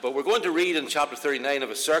But we're going to read in chapter 39 of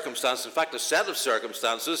a circumstance, in fact a set of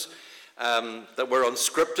circumstances that were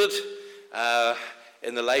unscripted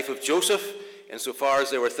in the life of Joseph, insofar as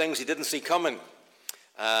there were things he didn't see coming.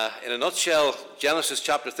 In a nutshell, Genesis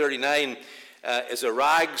chapter 39 is a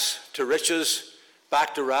rags to riches,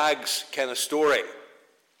 back to rags kind of story.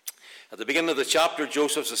 At the beginning of the chapter,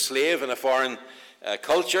 Joseph's a slave in a foreign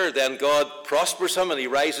culture. Then God prospers him and he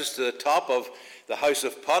rises to the top of the house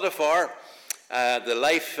of Potiphar. The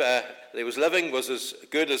life that he was living was as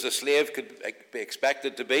good as a slave could be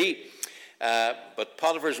expected to be. But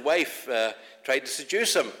Potiphar's wife tried to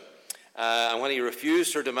seduce him. And when he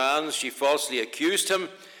refused her demands, she falsely accused him.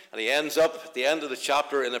 And he ends up at the end of the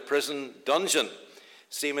chapter in a prison dungeon,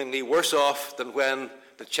 seemingly worse off than when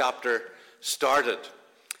the chapter started.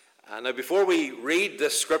 Now, before we read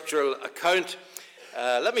this scriptural account,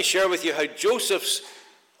 let me share with you how Joseph's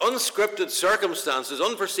unscripted circumstances,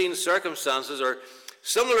 unforeseen circumstances, are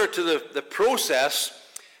similar to the process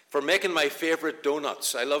for making my favorite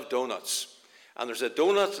donuts. I love donuts. And there's a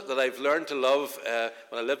donut that I've learned to love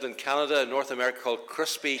when I lived in Canada and North America called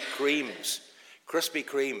Krispy Kremes. Krispy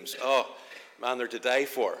Kremes. Oh, man, they're to die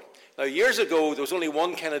for. Now, years ago, there was only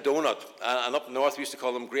one kind of donut. And up north, we used to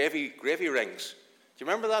call them gravy rings. Do you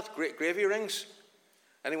remember that? Gravy rings?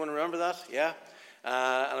 Anyone remember that? Yeah.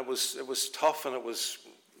 And it was tough and it was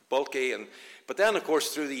bulky, but then of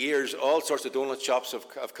course through the years all sorts of donut shops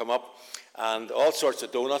have come up and all sorts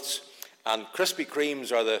of donuts, and Krispy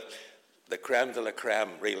Kremes are the creme de la creme,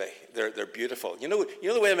 really. They're beautiful. You know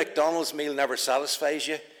the way a McDonald's meal never satisfies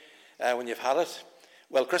you when you've had it?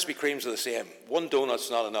 Well, Krispy Kremes are the same. One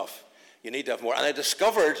donut's not enough. You need to have more. And I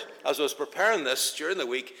discovered as I was preparing this during the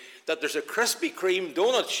week that there's a Krispy Kreme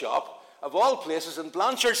donut shop of all places in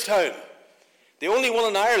Blanchardstown. The only one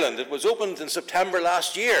in Ireland. It was opened in September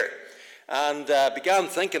last year, and began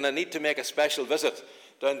thinking I need to make a special visit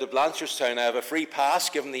down to Blanchardstown. I have a free pass,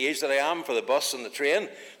 given the age that I am, for the bus and the train,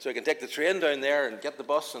 so I can take the train down there and get the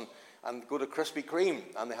bus and go to Krispy Kreme.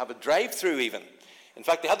 And they have a drive-through even. In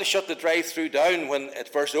fact, they had to shut the drive-through down when it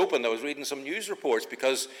first opened. I was reading some news reports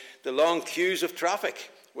because the long queues of traffic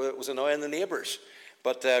was annoying the neighbours.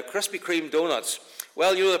 But Krispy Kreme donuts,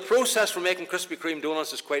 well, the process for making Krispy Kreme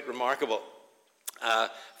donuts is quite remarkable.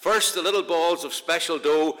 First, the little balls of special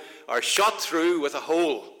dough are shot through with a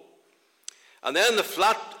hole. And then the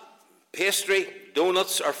flat pastry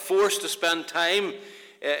donuts are forced to spend time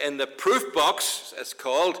in the proof box, it's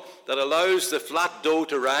called, that allows the flat dough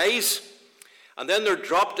to rise. And then they're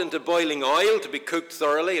dropped into boiling oil to be cooked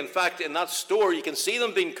thoroughly. In fact, in that store, you can see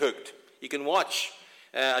them being cooked. You can watch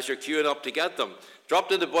as you're queuing up to get them.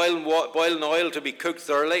 Dropped into boiling oil to be cooked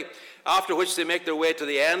thoroughly. After which they make their way to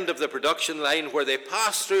the end of the production line, where they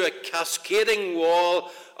pass through a cascading wall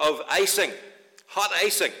of icing, hot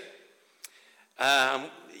icing.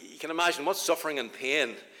 You can imagine what suffering and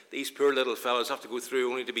pain these poor little fellows have to go through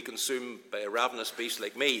only to be consumed by a ravenous beast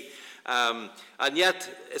like me. And yet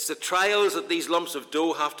it's the trials that these lumps of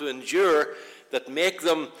dough have to endure that make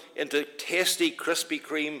them into tasty Krispy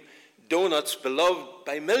Kreme donuts beloved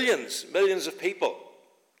by millions of people.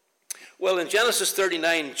 Well, in Genesis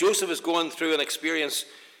 39, Joseph is going through an experience,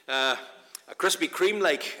 a Krispy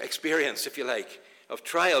Kreme-like experience, if you like, of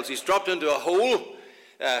trials. He's dropped into a hole,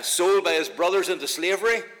 sold by his brothers into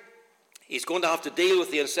slavery. He's going to have to deal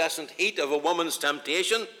with the incessant heat of a woman's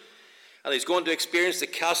temptation, and he's going to experience the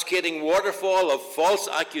cascading waterfall of false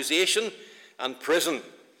accusation and prison.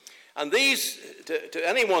 And these, to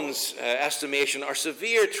anyone's estimation, are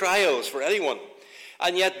severe trials for anyone.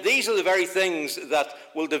 And yet these are the very things that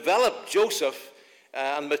will develop Joseph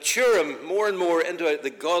and mature him more and more into the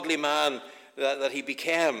godly man that he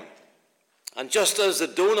became. And just as the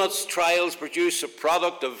donuts trials produce a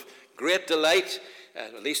product of great delight,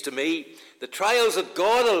 at least to me, the trials that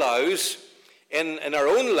God allows in our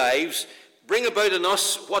own lives bring about in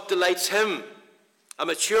us what delights him, a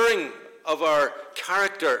maturing of our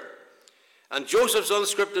character. And Joseph's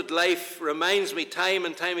unscripted life reminds me time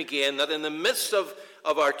and time again that in the midst of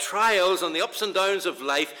our trials and the ups and downs of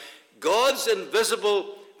life, God's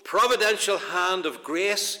invisible providential hand of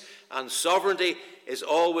grace and sovereignty is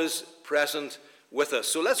always present with us.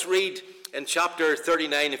 So let's read in chapter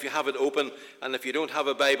 39 if you have it open, and if you don't have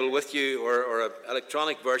a Bible with you or an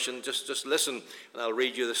electronic version, just listen and I'll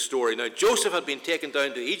read you the story. Now, Joseph had been taken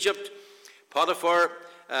down to Egypt. Potiphar,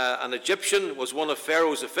 an Egyptian, was one of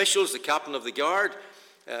Pharaoh's officials, the captain of the guard.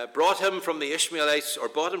 Bought him from the Ishmaelites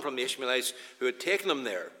who had taken him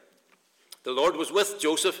there. The Lord was with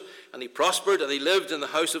Joseph, and he prospered, and he lived in the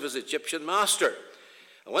house of his Egyptian master.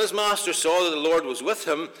 And when his master saw that the Lord was with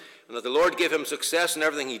him, and that the Lord gave him success in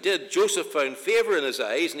everything he did, Joseph found favor in his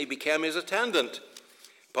eyes, and he became his attendant.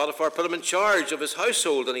 Potiphar put him in charge of his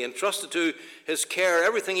household, and he entrusted to his care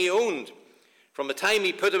everything he owned. From the time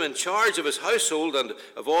he put him in charge of his household and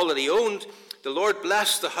of all that he owned, the Lord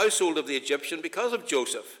blessed the household of the Egyptian because of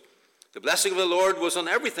Joseph. The blessing of the Lord was on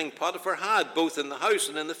everything Potiphar had, both in the house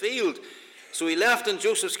and in the field. So he left in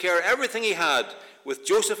Joseph's care everything he had, with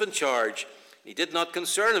Joseph in charge. He did not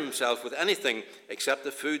concern himself with anything except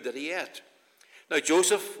the food that he ate. Now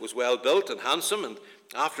Joseph was well built and handsome, and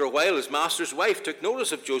after a while his master's wife took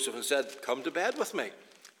notice of Joseph and said, "Come to bed with me."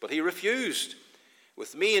 But he refused.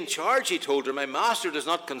 "With me in charge," he told her, "my master does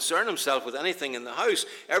not concern himself with anything in the house.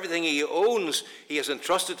 Everything he owns he has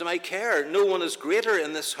entrusted to my care. No one is greater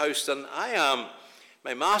in this house than I am.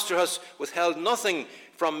 My master has withheld nothing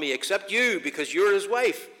from me except you, because you're his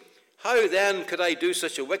wife. How then could I do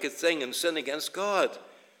such a wicked thing and sin against God?"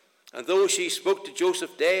 And though she spoke to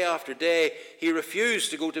Joseph day after day, he refused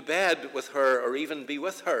to go to bed with her or even be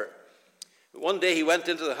with her. But one day he went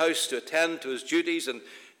into the house to attend to his duties, and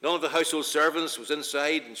none of the household servants was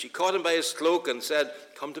inside, and she caught him by his cloak and said,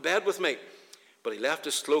 "Come to bed with me." But he left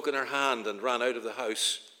his cloak in her hand and ran out of the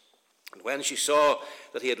house. And when she saw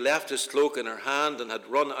that he had left his cloak in her hand and had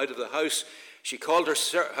run out of the house, she called her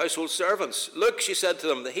household servants. "Look," she said to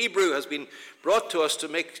them, "the Hebrew has been brought to us to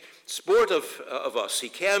make sport of us. He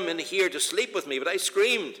came in here to sleep with me, but I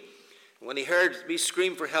screamed. And when he heard me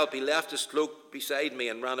scream for help, he left his cloak beside me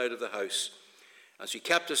and ran out of the house. And she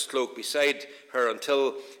kept his cloak beside her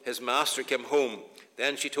until his master came home.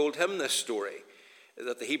 Then she told him this story,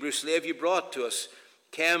 that the Hebrew slave you brought to us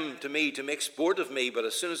came to me to make sport of me, but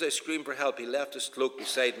as soon as I screamed for help, he left his cloak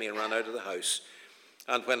beside me and ran out of the house.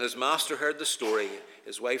 And when his master heard the story,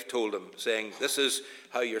 his wife told him, saying, 'This is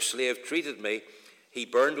how your slave treated me.' He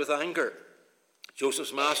burned with anger.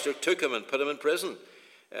 Joseph's master took him and put him in prison,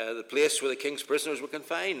 the place where the king's prisoners were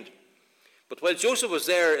confined. But while Joseph was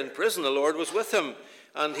there in prison, the Lord was with him,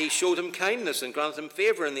 and he showed him kindness and granted him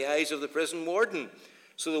favor in the eyes of the prison warden.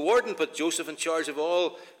 So the warden put Joseph in charge of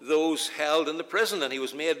all those held in the prison, and he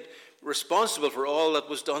was made responsible for all that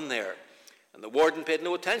was done there. And the warden paid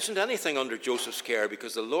no attention to anything under Joseph's care,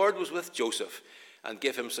 because the Lord was with Joseph and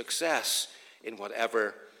gave him success in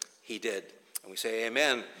whatever he did. And we say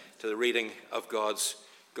amen to the reading of God's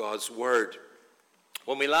word.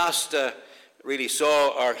 When we last really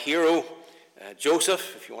saw our hero,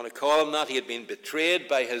 Joseph, if you want to call him that, he had been betrayed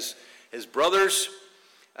by his brothers,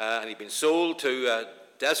 and he'd been sold to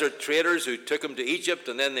desert traders who took him to Egypt,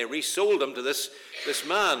 and then they resold him to this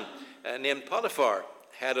man named Potiphar,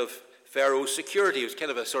 head of Pharaoh's security. He was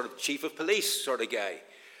kind of a sort of chief of police sort of guy.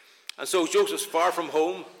 And so Joseph's far from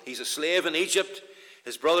home. He's a slave in Egypt.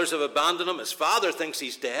 His brothers have abandoned him. His father thinks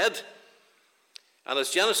he's dead. And as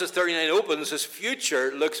Genesis 39 opens, his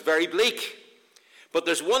future looks very bleak. But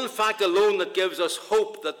there's one fact alone that gives us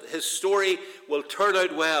hope that his story will turn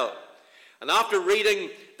out well. And after reading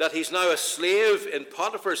that he's now a slave in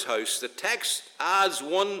Potiphar's house, the text adds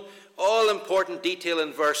one all-important detail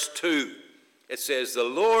in verse 2. It says, "The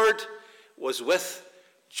Lord was with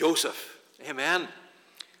Joseph." Amen.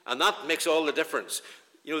 And that makes all the difference.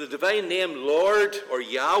 You know, the divine name Lord or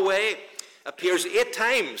Yahweh appears 8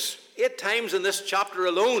 times in this chapter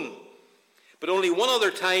alone, but only one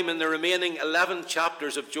other time in the remaining 11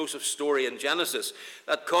 chapters of Joseph's story in Genesis.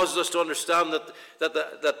 That causes us to understand that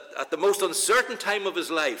at the most uncertain time of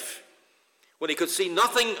his life, when he could see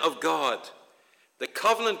nothing of God, the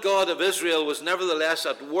covenant God of Israel was nevertheless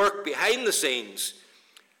at work behind the scenes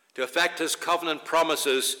to effect his covenant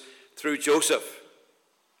promises through Joseph.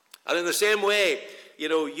 And in the same way, you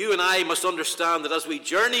know, you and I must understand that as we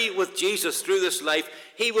journey with Jesus through this life,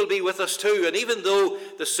 he will be with us too. And even though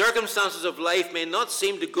the circumstances of life may not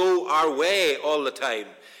seem to go our way all the time,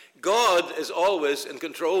 God is always in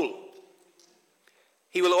control.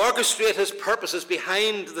 He will orchestrate his purposes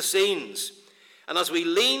behind the scenes. And as we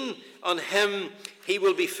lean on him, he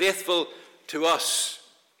will be faithful to us.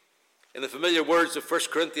 In the familiar words of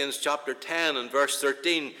 1 Corinthians chapter 10 and verse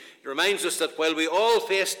 13, it reminds us that while we all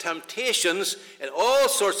face temptations in all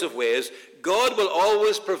sorts of ways, God will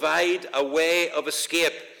always provide a way of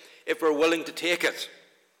escape if we're willing to take it.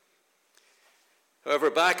 However,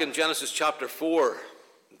 back in Genesis chapter 4,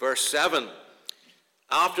 verse 7,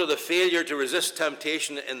 after the failure to resist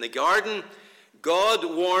temptation in the garden, God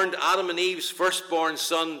warned Adam and Eve's firstborn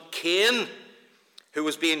son, Cain, who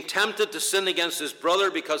was being tempted to sin against his brother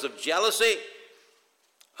because of jealousy.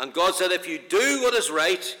 And God said, if you do what is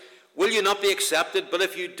right, will you not be accepted? But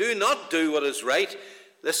if you do not do what is right,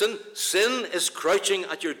 listen, sin is crouching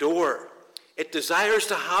at your door. It desires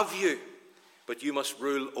to have you, but you must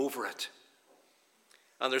rule over it.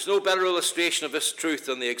 And there's no better illustration of this truth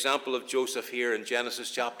than the example of Joseph here in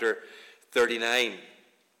Genesis chapter 39.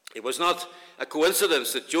 It was not a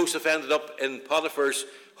coincidence that Joseph ended up in Potiphar's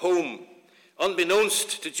home.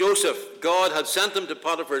 Unbeknownst to Joseph, God had sent him to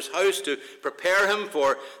Potiphar's house to prepare him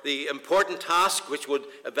for the important task which would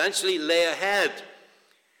eventually lay ahead.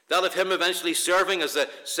 That of him eventually serving as the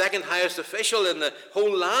second highest official in the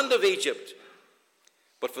whole land of Egypt.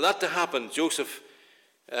 But for that to happen, Joseph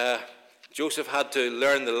had to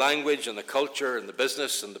learn the language and the culture and the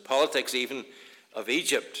business and the politics even of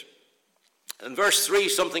Egypt. In verse 3,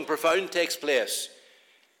 something profound takes place.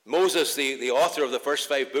 Moses, the author of the first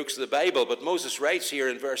 5 books of the Bible, but Moses writes here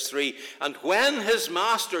in verse 3, "And when his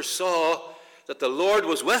master saw that the Lord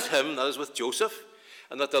was with him," that is with Joseph,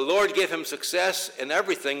 "and that the Lord gave him success in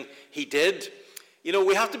everything he did." You know,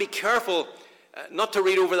 we have to be careful not to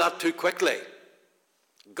read over that too quickly.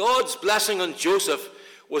 God's blessing on Joseph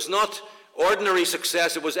was not ordinary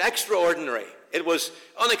success, it was extraordinary. It was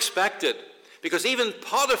unexpected, because even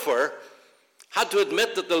Potiphar had to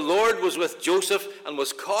admit that the Lord was with Joseph and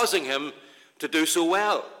was causing him to do so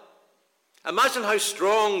well. Imagine how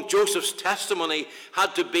strong Joseph's testimony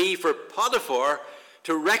had to be for Potiphar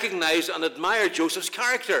to recognize and admire Joseph's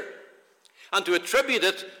character and to attribute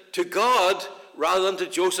it to God rather than to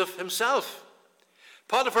Joseph himself.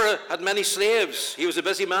 Potiphar had many slaves. He was a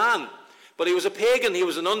busy man, but he was a pagan. He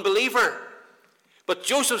was an unbeliever. But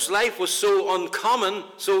Joseph's life was so uncommon,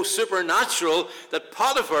 so supernatural, that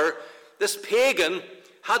Potiphar, this pagan,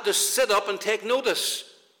 had to sit up and take notice.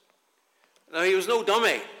 Now, he was no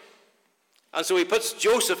dummy. And so he puts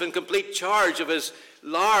Joseph in complete charge of his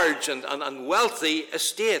large and wealthy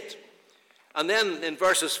estate. And then in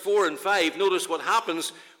verses 4 and 5, notice what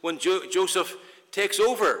happens when Joseph takes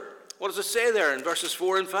over. What does it say there in verses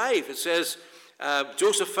 4 and 5? It says,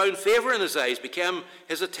 Joseph found favor in his eyes, became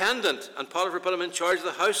his attendant, and Potiphar put him in charge of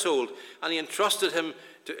the household, and he entrusted him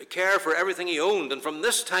to care for everything he owned. And from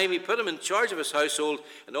this time he put him in charge of his household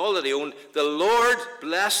and all that he owned. The Lord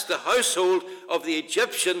blessed the household of the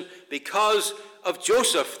Egyptian because of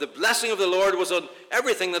Joseph. The blessing of the Lord was on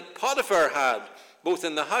everything that Potiphar had, both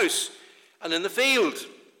in the house and in the field.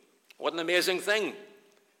 What an amazing thing.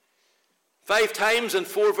 5 times in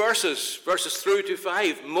 4 verses 3 to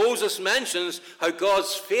 5, Moses mentions how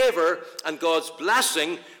God's favor and God's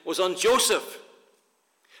blessing was on Joseph.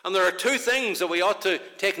 And there are 2 things that we ought to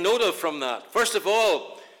take note of from that. First of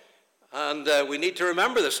all, and we need to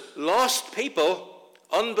remember this, lost people,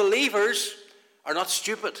 unbelievers, are not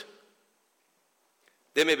stupid.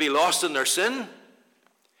 They may be lost in their sin,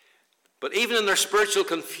 but even in their spiritual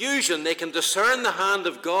confusion, they can discern the hand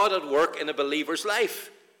of God at work in a believer's life.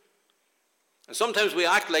 And sometimes we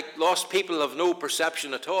act like lost people have no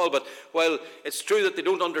perception at all, but while it's true that they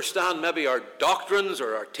don't understand maybe our doctrines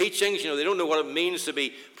or our teachings, they don't know what it means to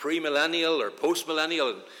be premillennial or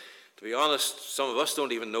postmillennial, and to be honest, some of us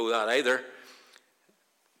don't even know that either.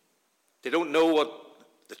 They don't know what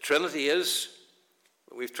the Trinity is.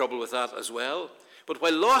 We have trouble with that as well. But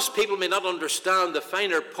while lost people may not understand the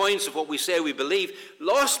finer points of what we say we believe,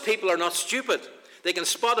 lost people are not stupid. They can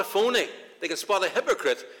spot a phony, they can spot a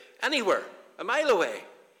hypocrite anywhere, a mile away.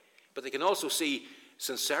 But they can also see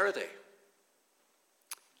sincerity.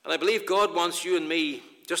 And I believe God wants you and me,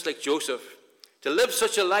 just like Joseph, to live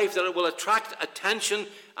such a life that it will attract attention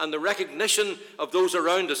and the recognition of those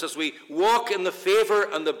around us as we walk in the favor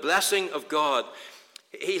and the blessing of God.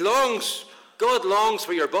 God longs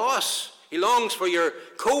for your boss. He longs for your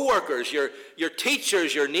co-workers, your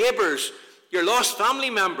teachers, your neighbors, your lost family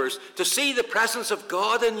members, to see the presence of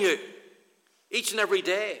God in you each and every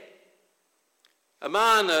day. A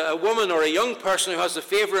man, a woman, or a young person who has the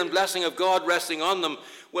favor and blessing of God resting on them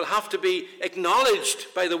will have to be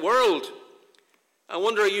acknowledged by the world. I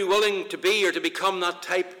wonder, are you willing to be or to become that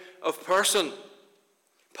type of person?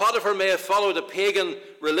 Potiphar may have followed a pagan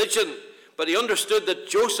religion, but he understood that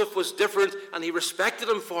Joseph was different and he respected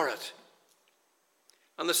him for it.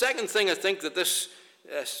 And the second thing I think that this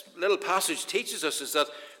little passage teaches us is that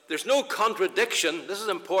there's no contradiction. This is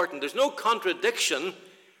important. There's no contradiction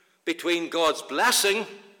between God's blessing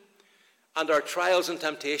and our trials and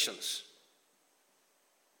temptations.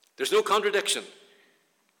 There's no contradiction.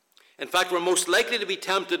 In fact, we're most likely to be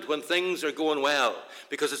tempted when things are going well,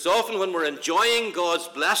 because it's often when we're enjoying God's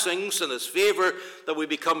blessings and His favor that we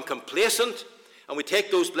become complacent and we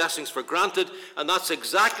take those blessings for granted, and that's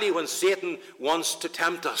exactly when Satan wants to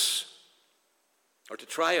tempt us or to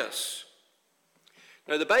try us.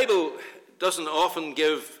 Now, the Bible doesn't often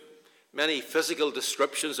give many physical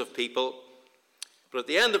descriptions of people, but at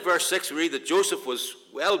the end of verse 6 we read that Joseph was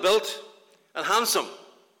well built and handsome.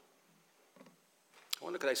 I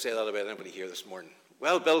wonder, could I say that about anybody here this morning?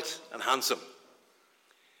 Well built and handsome.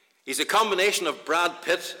 He's a combination of Brad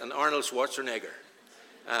Pitt and Arnold Schwarzenegger.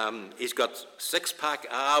 He's got six-pack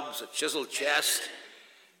abs, a chiseled chest,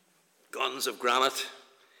 guns of granite.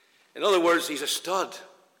 In other words, he's a stud.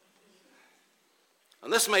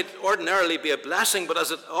 And this might ordinarily be a blessing, but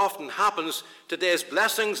as it often happens, today's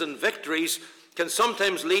blessings and victories can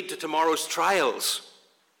sometimes lead to tomorrow's trials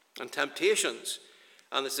and temptations.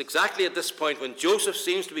 And it's exactly at this point, when Joseph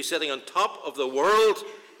seems to be sitting on top of the world,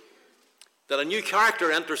 that a new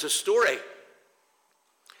character enters his story.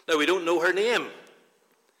 Now, we don't know her name,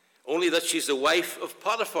 only that she's the wife of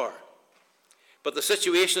Potiphar. But the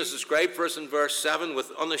situation is described for us in verse 7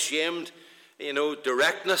 with unashamed,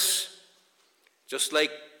 directness. Just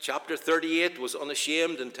like chapter 38 was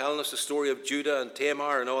unashamed in telling us the story of Judah and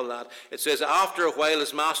Tamar and all that. It says, after a while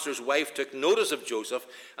his master's wife took notice of Joseph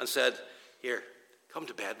and said, here, come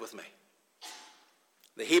to bed with me.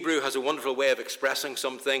 The Hebrew has a wonderful way of expressing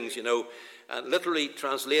some things, and literally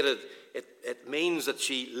translated, it means that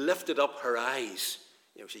she lifted up her eyes.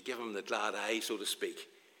 She gave him the glad eye, so to speak.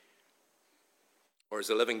 Or as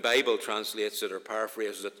the Living Bible translates it, or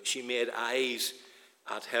paraphrases it, she made eyes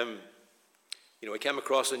at him. I came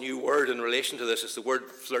across a new word in relation to this. It's the word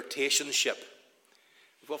flirtationship.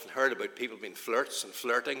 We've often heard about people being flirts and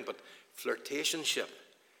flirting, but flirtationship.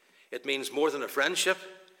 It means more than a friendship,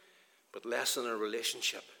 but less than a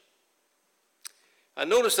relationship. And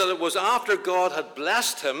notice that it was after God had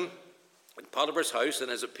blessed him in Potiphar's house in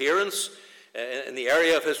his appearance, in the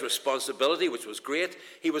area of his responsibility, which was great,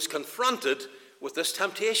 he was confronted with this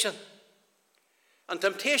temptation. And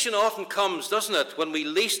temptation often comes, doesn't it, when we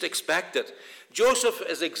least expect it. Joseph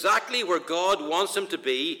is exactly where God wants him to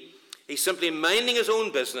be. He's simply minding his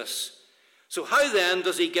own business. So how then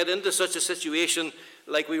does he get into such a situation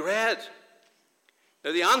like we read?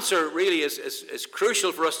 Now the answer really is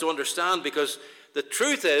crucial for us to understand, because the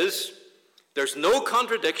truth is there's no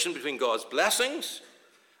contradiction between God's blessings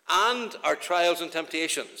and our trials and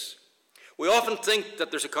temptations. We often think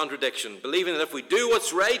that there's a contradiction, believing that if we do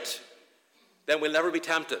what's right, then we'll never be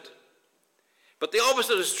tempted. But the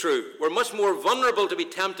opposite is true. We're much more vulnerable to be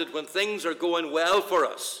tempted when things are going well for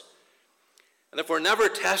us. And if we're never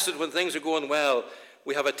tested when things are going well,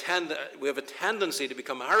 we have a tendency to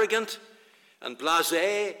become arrogant and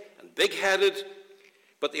blasé and big-headed.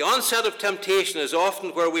 But the onset of temptation is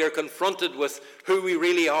often where we are confronted with who we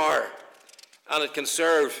really are, and it can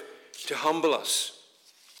serve to humble us.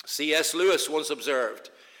 C.S. Lewis once observed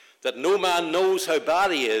that no man knows how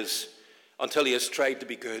bad he is until he has tried to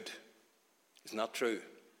be good. Isn't that true?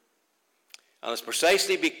 And it's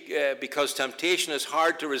precisely because temptation is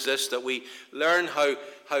hard to resist that we learn how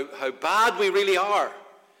bad we really are,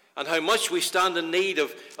 and how much we stand in need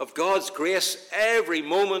of God's grace every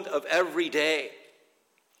moment of every day.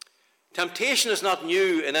 Temptation is not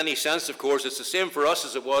new in any sense, of course. It's the same for us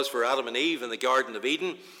as it was for Adam and Eve in the Garden of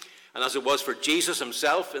Eden, and as it was for Jesus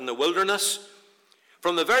himself in the wilderness.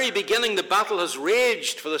 From the very beginning, the battle has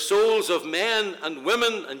raged for the souls of men and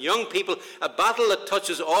women and young people, a battle that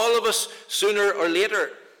touches all of us sooner or later.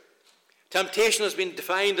 Temptation has been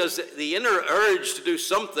defined as the inner urge to do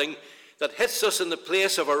something that hits us in the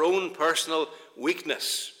place of our own personal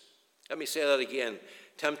weakness. Let me say that again.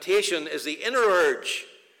 Temptation is the inner urge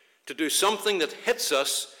to do something that hits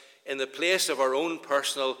us in the place of our own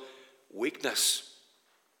personal weakness.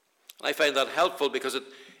 And I find that helpful because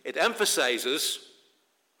it emphasizes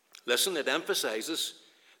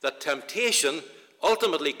that temptation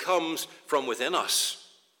ultimately comes from within us.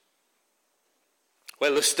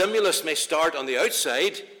 While the stimulus may start on the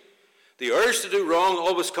outside, the urge to do wrong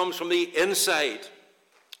always comes from the inside.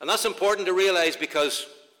 And that's important to realize, because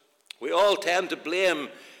we all tend to blame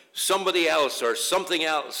somebody else or something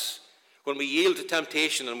else when we yield to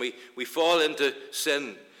temptation and we fall into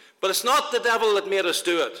sin. But it's not the devil that made us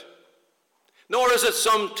do it. Nor is it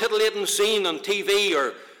some titillating scene on TV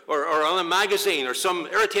or on a magazine, or some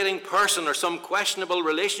irritating person, or some questionable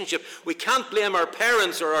relationship. We can't blame our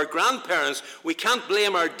parents or our grandparents. We can't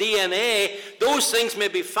blame our DNA. Those things may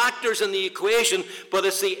be factors in the equation, but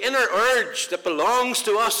it's the inner urge that belongs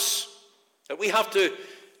to us that we have to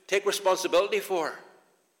take responsibility for.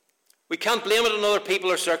 We can't blame it on other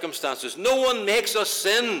people or circumstances. No one makes us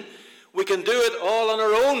sin. We can do it all on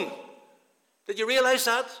our own. Did you realize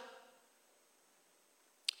that?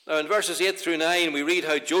 Now, in verses 8 through 9, we read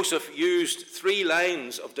how Joseph used 3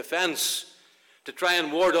 lines of defense to try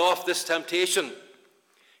and ward off this temptation.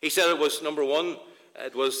 He said it was, number 1,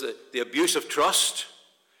 it was the abuse of trust.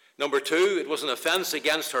 Number 2, it was an offense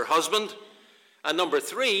against her husband. And number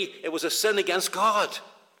 3, it was a sin against God.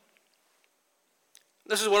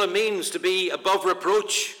 This is what it means to be above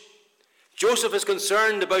reproach. Joseph is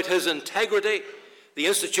concerned about his integrity, the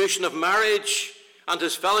institution of marriage, and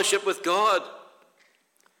his fellowship with God.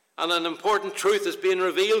 And an important truth is being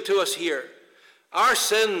revealed to us here. Our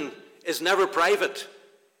sin is never private.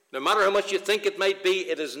 No matter how much you think it might be,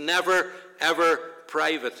 it is never, ever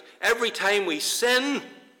private. Every time we sin,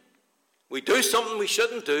 we do something we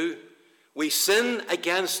shouldn't do, we sin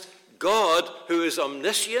against God, who is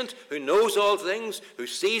omniscient, who knows all things, who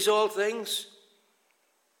sees all things.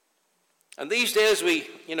 And these days we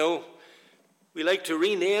like to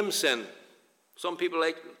rename sin. Some people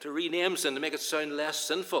like to rename sin to make it sound less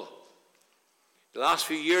sinful. The last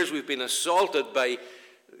few years we've been assaulted by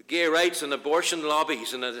gay rights and abortion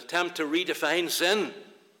lobbies in an attempt to redefine sin.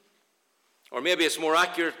 Or maybe it's more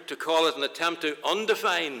accurate to call it an attempt to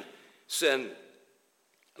undefine sin.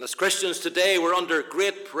 And as Christians today, we're under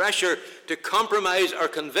great pressure to compromise our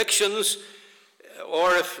convictions,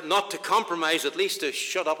 or if not to compromise, at least to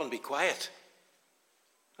shut up and be quiet.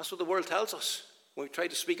 That's what the world tells us when we try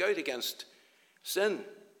to speak out against sin.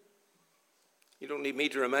 You don't need me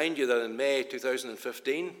to remind you that in May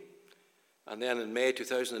 2015 and then in May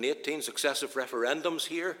 2018, successive referendums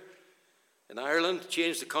here in Ireland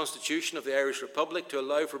changed the constitution of the Irish Republic to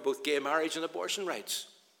allow for both gay marriage and abortion rights.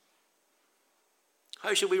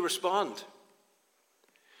 How should we respond?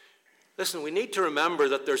 Listen, we need to remember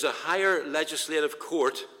that there's a higher legislative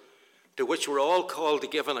court to which we're all called to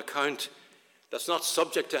give an account that's not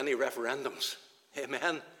subject to any referendums.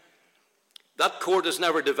 Amen. That court is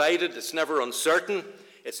never divided, it's never uncertain,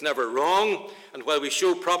 it's never wrong. And while we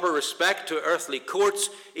show proper respect to earthly courts,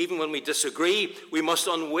 even when we disagree, we must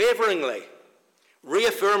unwaveringly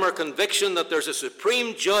reaffirm our conviction that there's a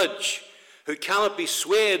supreme judge who cannot be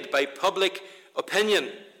swayed by public opinion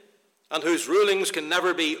and whose rulings can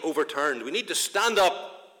never be overturned. We need to stand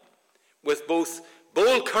up with both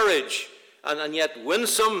bold courage and yet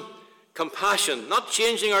winsome compassion, not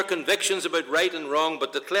changing our convictions about right and wrong,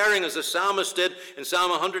 but declaring, as the psalmist did in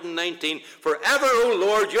Psalm 119, "Forever, O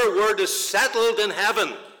Lord, your word is settled in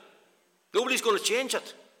heaven." Nobody's going to change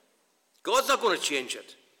it. God's not going to change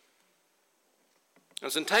it.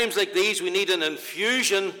 And in times like these, we need an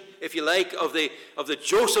infusion, if you like, of the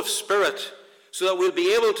Joseph spirit, so that we'll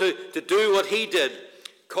be able to do what he did,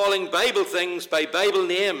 calling Bible things by Bible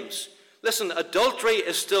names. Listen, adultery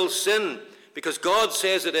is still sin because God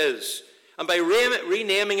says it is. And by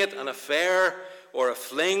renaming it an affair or a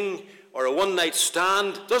fling or a one-night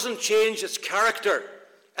stand doesn't change its character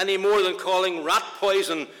any more than calling rat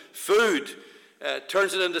poison food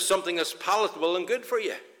turns it into something that's palatable and good for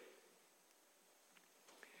you.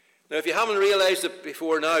 Now, if you haven't realized it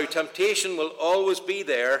before now, temptation will always be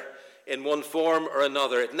there in one form or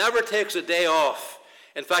another. It never takes a day off.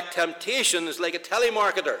 In fact, temptation is like a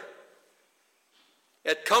telemarketer.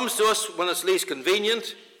 It comes to us when it's least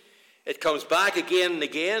convenient. It comes back again and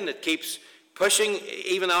again. It keeps pushing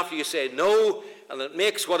even after you say no, and it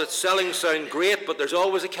makes what it's selling sound great, but there's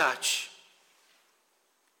always a catch.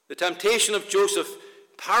 The temptation of Joseph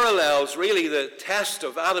parallels really the test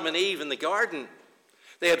of Adam and Eve in the garden.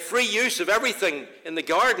 They had free use of everything in the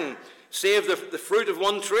garden, save the fruit of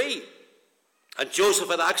one tree. And Joseph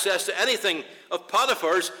had access to anything of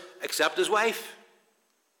Potiphar's except his wife.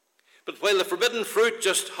 But while the forbidden fruit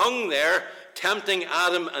just hung there, tempting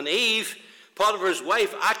Adam and Eve, Potiphar's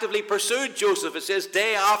wife actively pursued Joseph, it says,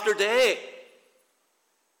 day after day.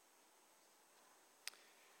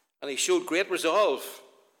 And he showed great resolve.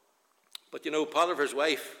 But you know, Potiphar's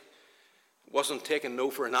wife wasn't taking no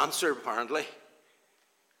for an answer, apparently.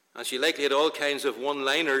 And she likely had all kinds of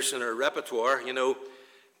one-liners in her repertoire. You know,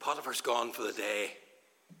 Potiphar's gone for the day.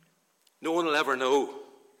 No one will ever know.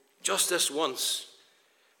 Just this once.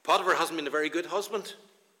 Potiphar hasn't been a very good husband.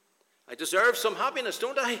 I deserve some happiness,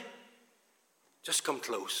 don't I? Just come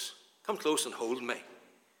close. Come close and hold me.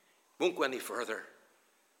 Won't go any further.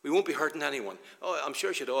 We won't be hurting anyone. Oh, I'm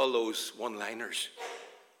sure she had all those one-liners.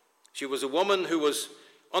 She was a woman who was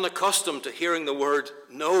unaccustomed to hearing the word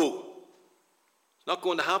no. It's not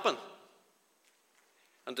going to happen.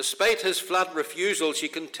 And despite his flat refusal, she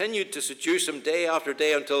continued to seduce him day after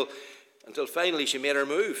day until finally she made her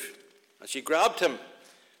move. And she grabbed him,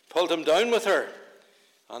 pulled him down with her.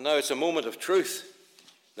 And now it's a moment of truth,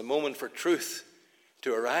 the moment for truth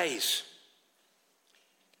to arise.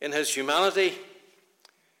 In his humanity,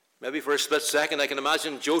 maybe for a split second, I can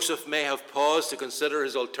imagine Joseph may have paused to consider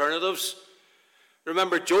his alternatives.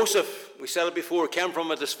 Remember, Joseph, we said it before, came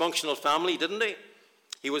from a dysfunctional family, didn't he?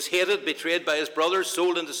 He was hated, betrayed by his brothers,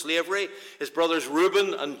 sold into slavery. His brothers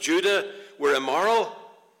Reuben and Judah were immoral.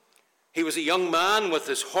 He was a young man with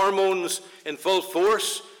his hormones in full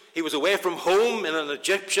force. He was away from home in an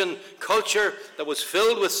Egyptian culture that was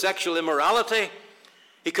filled with sexual immorality.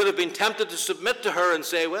 He could have been tempted to submit to her and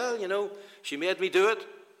say, well, you know, she made me do it.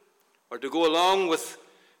 Or to go along with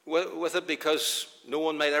with it because no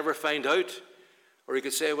one might ever find out. Or he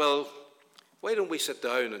could say, well, why don't we sit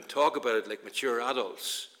down and talk about it like mature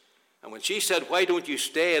adults? And when she said, why don't you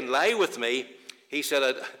stay and lie with me? He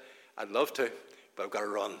said, I'd love to, but I've got to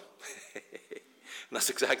run. And that's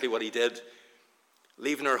exactly what he did,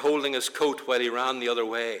 leaving her holding his coat while he ran the other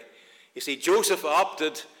way. You see, Joseph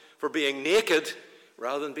opted for being naked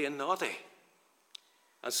rather than being naughty.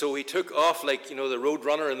 And so he took off like, the road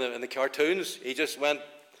runner in the cartoons. He just went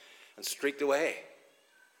and streaked away.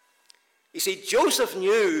 You see, Joseph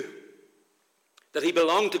knew that he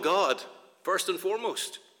belonged to God, first and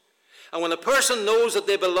foremost. And when a person knows that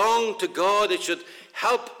they belong to God, it should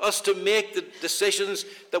help us to make the decisions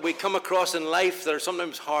that we come across in life that are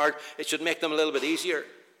sometimes hard. It should make them a little bit easier.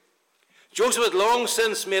 Joseph had long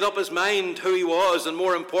since made up his mind who he was, and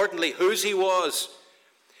more importantly, whose he was.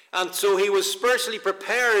 And so he was spiritually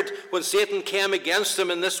prepared when Satan came against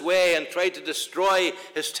him in this way and tried to destroy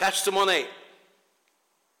his testimony.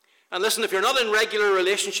 And listen, if you're not in regular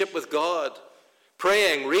relationship with God,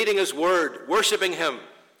 praying, reading his word, worshiping him,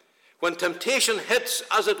 when temptation hits,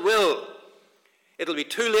 as it will, it'll be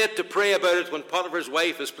too late to pray about it when Potiphar's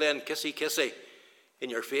wife is playing kissy-kissy in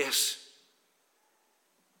your face.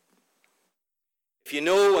 If you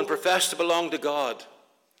know and profess to belong to God,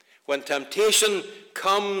 when temptation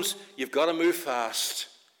comes, you've got to move fast.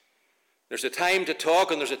 There's a time to talk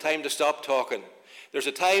and there's a time to stop talking. There's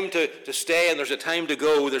a time to stay and there's a time to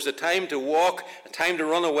go. There's a time to walk, a time to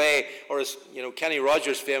run away. Or as Kenny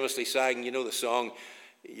Rogers famously sang, the song,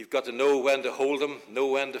 you've got to know when to hold them, know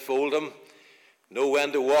when to fold them, know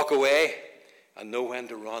when to walk away, and know when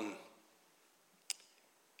to run.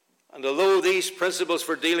 And although these principles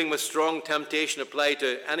for dealing with strong temptation apply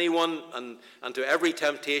to anyone and to every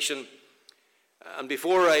temptation, and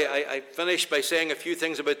before I finish by saying a few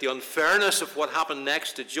things about the unfairness of what happened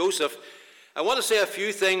next to Joseph, I want to say a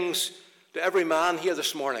few things to every man here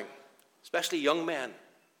this morning, especially young men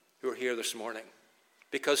who are here this morning,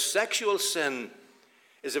 because sexual sin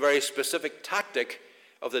is a very specific tactic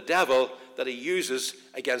of the devil that he uses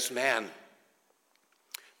against men.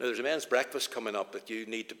 Now, there's a men's breakfast coming up that you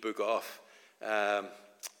need to book off. I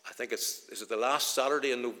think is it the last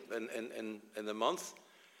Saturday in the month?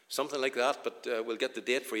 Something like that, but we'll get the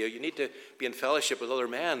date for you. You need to be in fellowship with other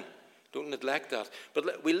men. Don't neglect that.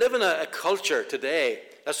 But we live in a culture today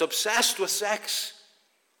that's obsessed with sex.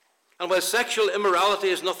 And while sexual immorality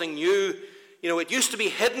is nothing new, it used to be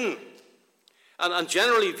hidden and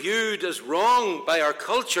generally viewed as wrong by our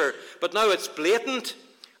culture, but now it's blatant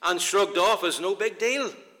and shrugged off as no big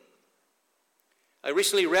deal. I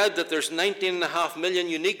recently read that there's 19.5 million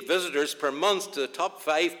unique visitors per month to the top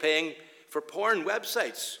 5 paying for porn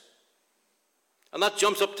websites. And that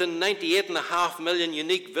jumps up to 98.5 million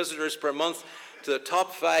unique visitors per month to the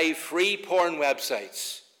top 5 free porn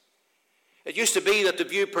websites. It used to be that to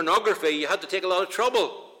view pornography, you had to take a lot of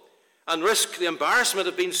trouble and risk the embarrassment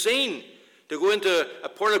of being seen, to go into a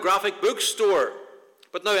pornographic bookstore.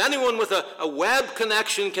 But now anyone with a web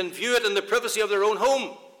connection can view it in the privacy of their own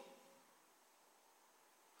home.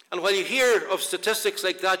 And when you hear of statistics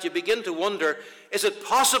like that, you begin to wonder, is it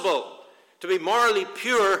possible to be morally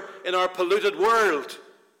pure in our polluted world?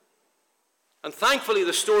 And thankfully,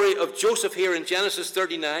 the story of Joseph here in Genesis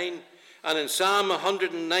 39 and in Psalm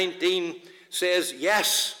 119 says,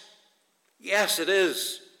 yes, it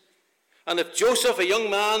is. And if Joseph, a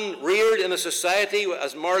young man reared in a society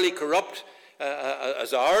as morally corrupt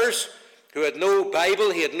as ours, who had no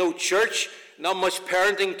Bible, he had no church, not much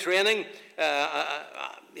parenting training,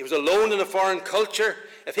 he was alone in a foreign culture,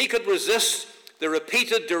 if he could resist the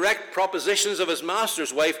repeated direct propositions of his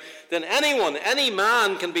master's wife, then any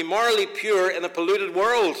man can be morally pure in a polluted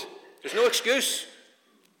world. There's no excuse.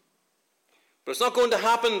 But it's not going to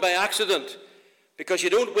happen by accident, because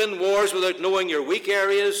you don't win wars without knowing your weak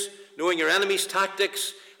areas, knowing your enemy's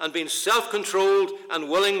tactics, and being self-controlled and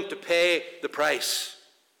willing to pay the price.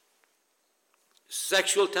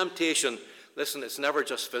 Sexual temptation, listen, it's never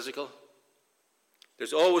just physical.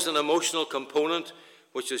 There's always an emotional component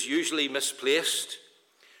which is usually misplaced.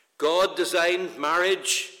 God designed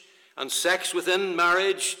marriage and sex within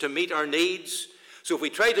marriage to meet our needs. So if we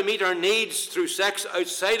try to meet our needs through sex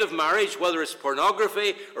outside of marriage, whether it's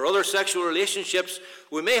pornography or other sexual relationships,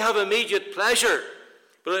 we may have immediate pleasure,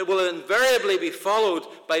 but it will invariably be followed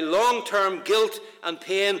by long-term guilt and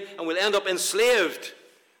pain, and we'll end up enslaved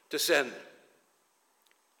to sin.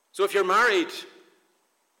 So if you're married,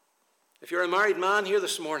 if you're a married man here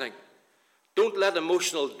this morning, don't let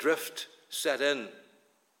emotional drift set in.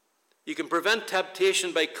 You can prevent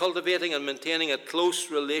temptation by cultivating and maintaining a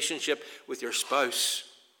close relationship with your spouse.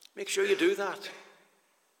 Make sure you do that.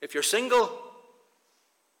 If you're single,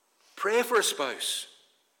 Pray for a spouse.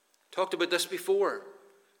 Talked about this before.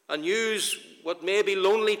 And use what may be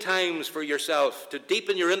lonely times for yourself to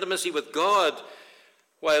deepen your intimacy with God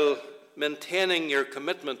while maintaining your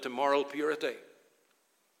commitment to moral purity.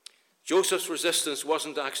 Joseph's resistance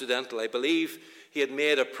wasn't accidental. I believe he had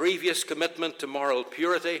made a previous commitment to moral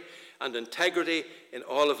purity and integrity in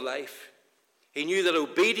all of life. He knew that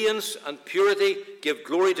obedience and purity give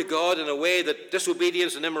glory to God in a way that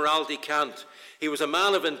disobedience and immorality can't. He was a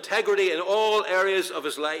man of integrity in all areas of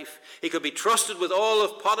his life. He could be trusted with all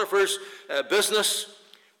of Potiphar's business,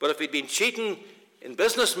 but if he'd been cheating in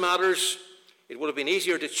business matters, it would have been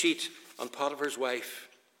easier to cheat on Potiphar's wife.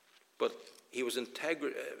 But he was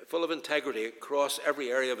full of integrity across every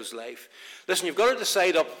area of his life. Listen, you've got to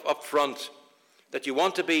decide up front that you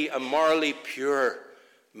want to be a morally pure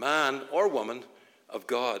man or woman of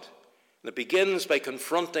God. And it begins by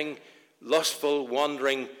confronting lustful,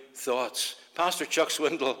 wandering thoughts. Pastor Chuck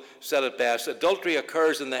Swindoll said it best: adultery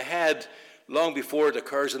occurs in the head long before it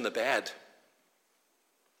occurs in the bed.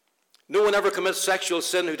 No one ever commits sexual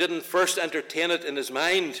sin who didn't first entertain it in his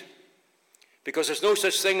mind, because there's no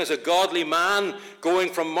such thing as a godly man going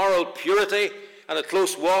from moral purity and a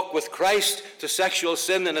close walk with Christ to sexual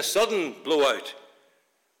sin in a sudden blowout.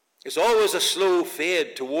 It's always a slow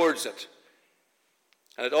fade towards it.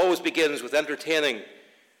 And it always begins with entertaining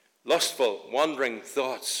lustful, wandering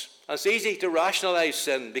thoughts. And it's easy to rationalize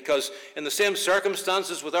sin because in the same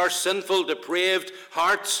circumstances with our sinful, depraved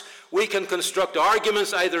hearts, we can construct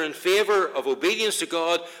arguments either in favor of obedience to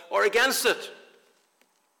God or against it.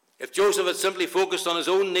 If Joseph had simply focused on his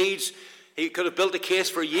own needs, he could have built a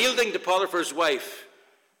case for yielding to Potiphar's wife.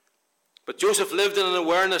 But Joseph lived in an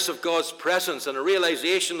awareness of God's presence and a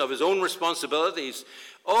realization of his own responsibilities.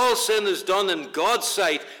 All sin is done in God's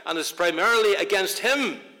sight and is primarily against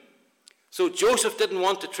him. So Joseph didn't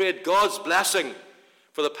want to trade God's blessing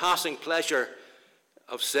for the passing pleasure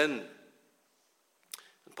of sin.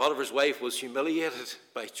 And Potiphar's wife was humiliated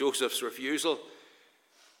by Joseph's refusal,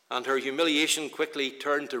 and her humiliation quickly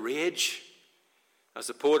turned to rage. As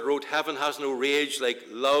the poet wrote, heaven has no rage like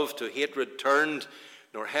love to hatred turned,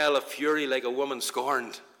 nor hell a fury like a woman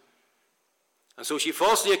scorned. And so she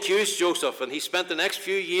falsely accused Joseph, and he spent the next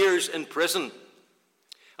few years in prison.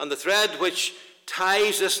 And the thread which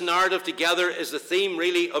ties this narrative together is the theme,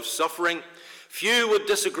 really, of suffering. Few would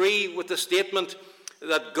disagree with the statement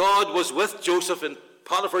that God was with Joseph in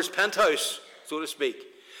Potiphar's penthouse, so to speak.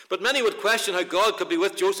 But many would question how God could be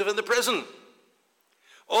with Joseph in the prison.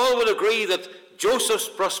 All would agree that Joseph's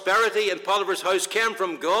prosperity in Potiphar's house came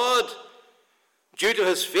from God due to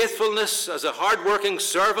his faithfulness as a hard-working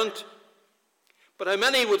servant. But how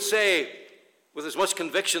many would say with as much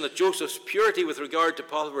conviction that Joseph's purity with regard to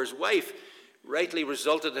Potiphar's wife rightly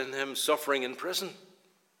resulted in him suffering in prison? You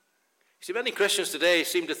see, many Christians today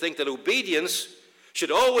seem to think that obedience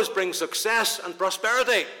should always bring success and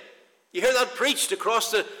prosperity. You hear that preached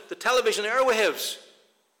across the television airwaves.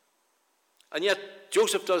 And yet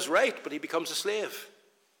Joseph does right, but he becomes a slave.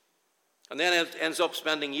 And then ends up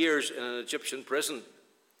spending years in an Egyptian prison.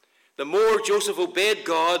 The more Joseph obeyed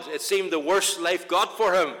God, it seemed the worse life got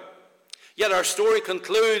for him. Yet our story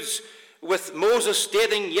concludes with Moses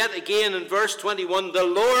stating yet again in verse 21, the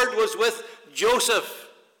Lord was with Joseph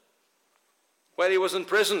while he was in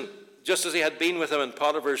prison, just as he had been with him in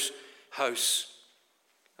Potiphar's house.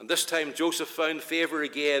 And this time Joseph found favor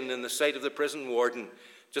again in the sight of the prison warden,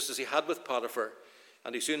 just as he had with Potiphar,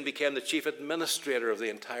 and he soon became the chief administrator of the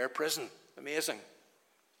entire prison. Amazing.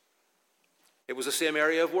 It was the same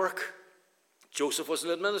area of work. Joseph was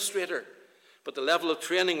an administrator, but the level of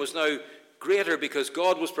training was now greater because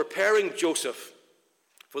God was preparing Joseph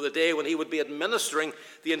for the day when he would be administering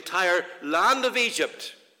the entire land of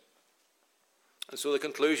Egypt. And so the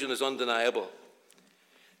conclusion is undeniable.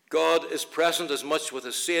 God is present as much with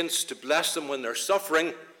his saints to bless them when they're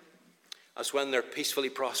suffering as when they're peacefully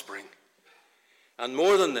prospering. And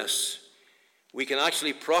more than this, we can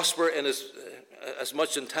actually prosper in as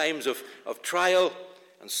much in times of trial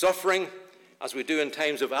and suffering as we do in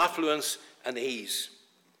times of affluence and ease.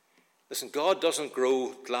 Listen, God doesn't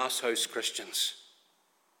grow glasshouse Christians.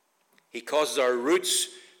 He causes our roots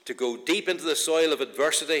to go deep into the soil of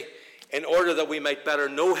adversity in order that we might better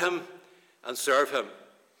know him and serve him.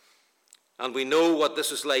 And we know what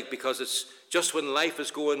this is like because it's just when life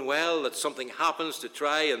is going well that something happens to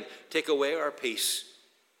try and take away our peace.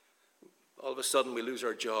 All of a sudden we lose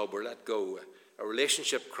our job, we're let go, our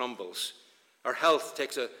relationship crumbles, our health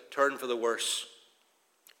takes a turn for the worse.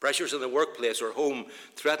 Pressures in the workplace or home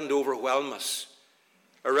threaten to overwhelm us.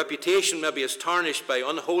 Our reputation maybe is tarnished by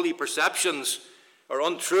unholy perceptions or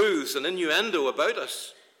untruths and innuendo about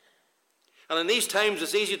us. And in these times,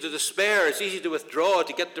 it's easy to despair, it's easy to withdraw,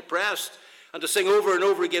 to get depressed, and to sing over and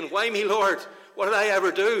over again, "Why me, Lord? What did I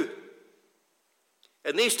ever do?"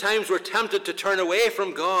 In these times, we're tempted to turn away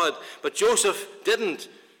from God, but Joseph didn't.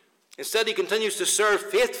 Instead, he continues to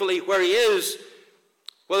serve faithfully where he is,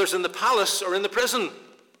 whether it's in the palace or in the prison.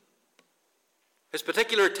 His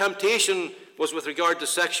particular temptation was with regard to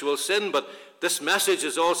sexual sin, but this message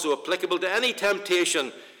is also applicable to any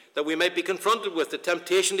temptation that we might be confronted with: the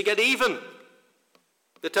temptation to get even,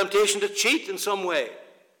 the temptation to cheat in some way,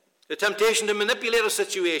 the temptation to manipulate a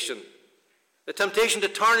situation, the temptation to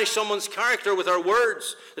tarnish someone's character with our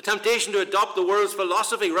words, the temptation to adopt the world's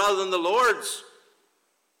philosophy rather than the Lord's.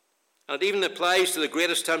 And it even applies to the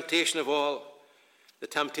greatest temptation of all, the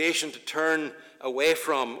temptation to turn away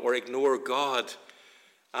from or ignore God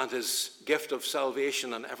and his gift of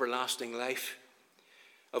salvation and everlasting life.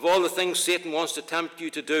 Of all the things Satan wants to tempt you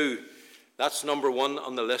to do, that's number one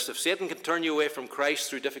on the list. If Satan can turn you away from Christ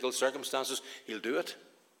through difficult circumstances, he'll do it.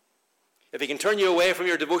 If he can turn you away from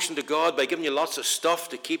your devotion to God by giving you lots of stuff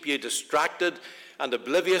to keep you distracted and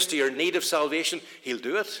oblivious to your need of salvation, he'll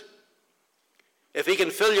do it. If he can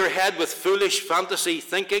fill your head with foolish fantasy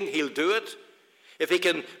thinking, he'll do it. If he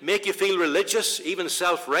can make you feel religious, even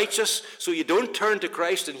self-righteous, so you don't turn to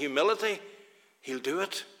Christ in humility, he'll do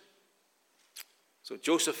it. So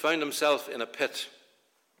Joseph found himself in a pit,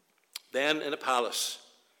 then in a palace,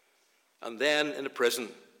 and then in a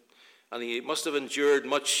prison. And he must have endured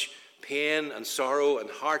much pain and sorrow and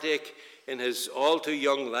heartache in his all too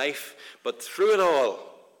young life. But through it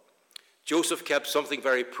all, Joseph kept something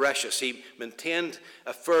very precious. He maintained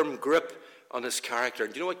a firm grip on his character.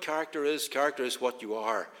 And do you know what character is? Character is what you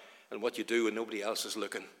are and what you do when nobody else is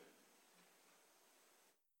looking.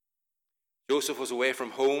 Joseph was away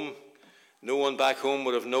from home. No one back home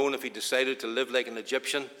would have known if he decided to live like an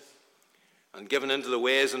Egyptian and given into the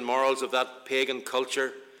ways and morals of that pagan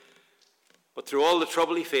culture. But through all the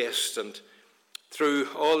trouble he faced and through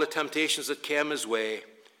all the temptations that came his way,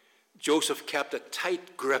 Joseph kept a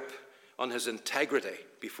tight grip on his integrity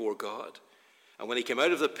before God. And when he came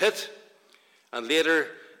out of the pit, and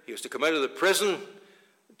later he was to come out of the prison,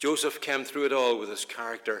 Joseph came through it all with his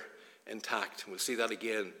character intact. We'll see that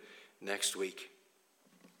again next week.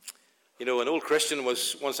 You know, an old Christian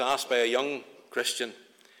was once asked by a young Christian,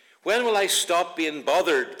 "When will I stop being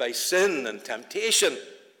bothered by sin and temptation?"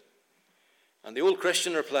 And the old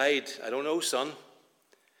Christian replied, "I don't know, son,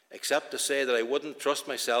 except to say that I wouldn't trust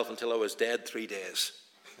myself until I was dead 3 days."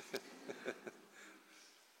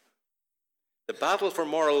 The battle for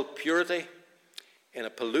moral purity in a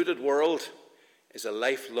polluted world is a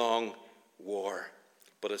lifelong war.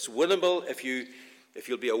 But it's winnable if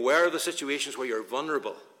you'll be aware of the situations where you're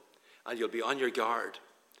vulnerable and you'll be on your guard.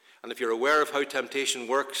 And if you're aware of how temptation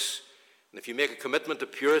works, and if you make a commitment to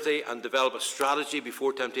purity and develop a strategy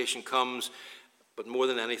before temptation comes, but more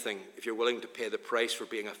than anything, if you're willing to pay the price for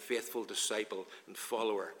being a faithful disciple and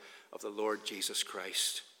follower of the Lord Jesus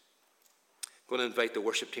Christ. I'm going to invite the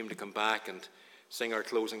worship team to come back and sing our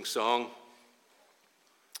closing song.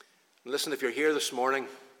 And listen, if you're here this morning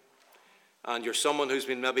and you're someone who's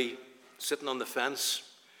been maybe sitting on the fence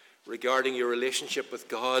regarding your relationship with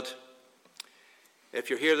God, if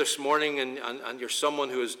you're here this morning and you're someone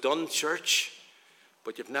who has done church,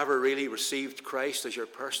 but you've never really received Christ as your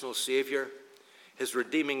personal Savior, his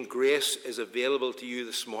redeeming grace is available to you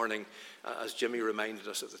this morning, as Jimmy reminded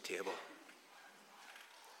us at the table.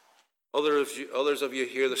 Others of you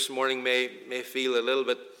here this morning may feel a little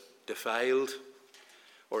bit defiled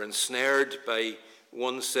or ensnared by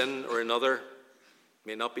one sin or another. It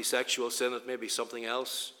may not be sexual sin, it may be something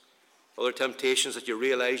else. Other temptations that you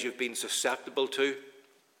realize you've been susceptible to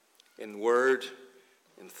in word,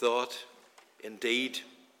 in thought, in deed.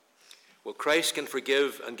 Well, Christ can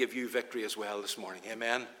forgive and give you victory as well this morning.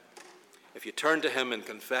 Amen. If you turn to him in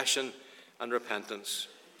confession and repentance.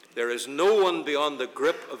 There is no one beyond the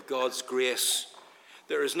grip of God's grace.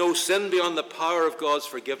 There is no sin beyond the power of God's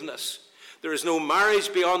forgiveness. There is no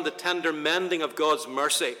marriage beyond the tender mending of God's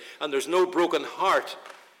mercy. And there's no broken heart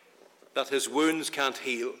that his wounds can't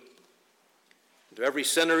heal. And to every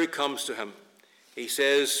sinner who comes to him, he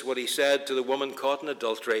says what he said to the woman caught in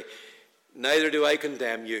adultery, "Neither do I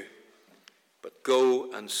condemn you, but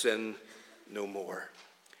go and sin no more."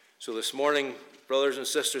 So this morning, brothers and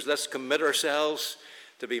sisters, let's commit ourselves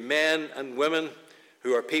to be men and women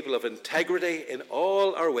who are people of integrity in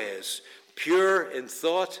all our ways, pure in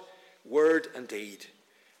thought, word, and deed,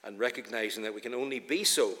 and recognizing that we can only be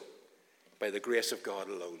so by the grace of God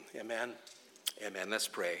alone. Amen. Amen. Let's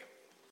pray.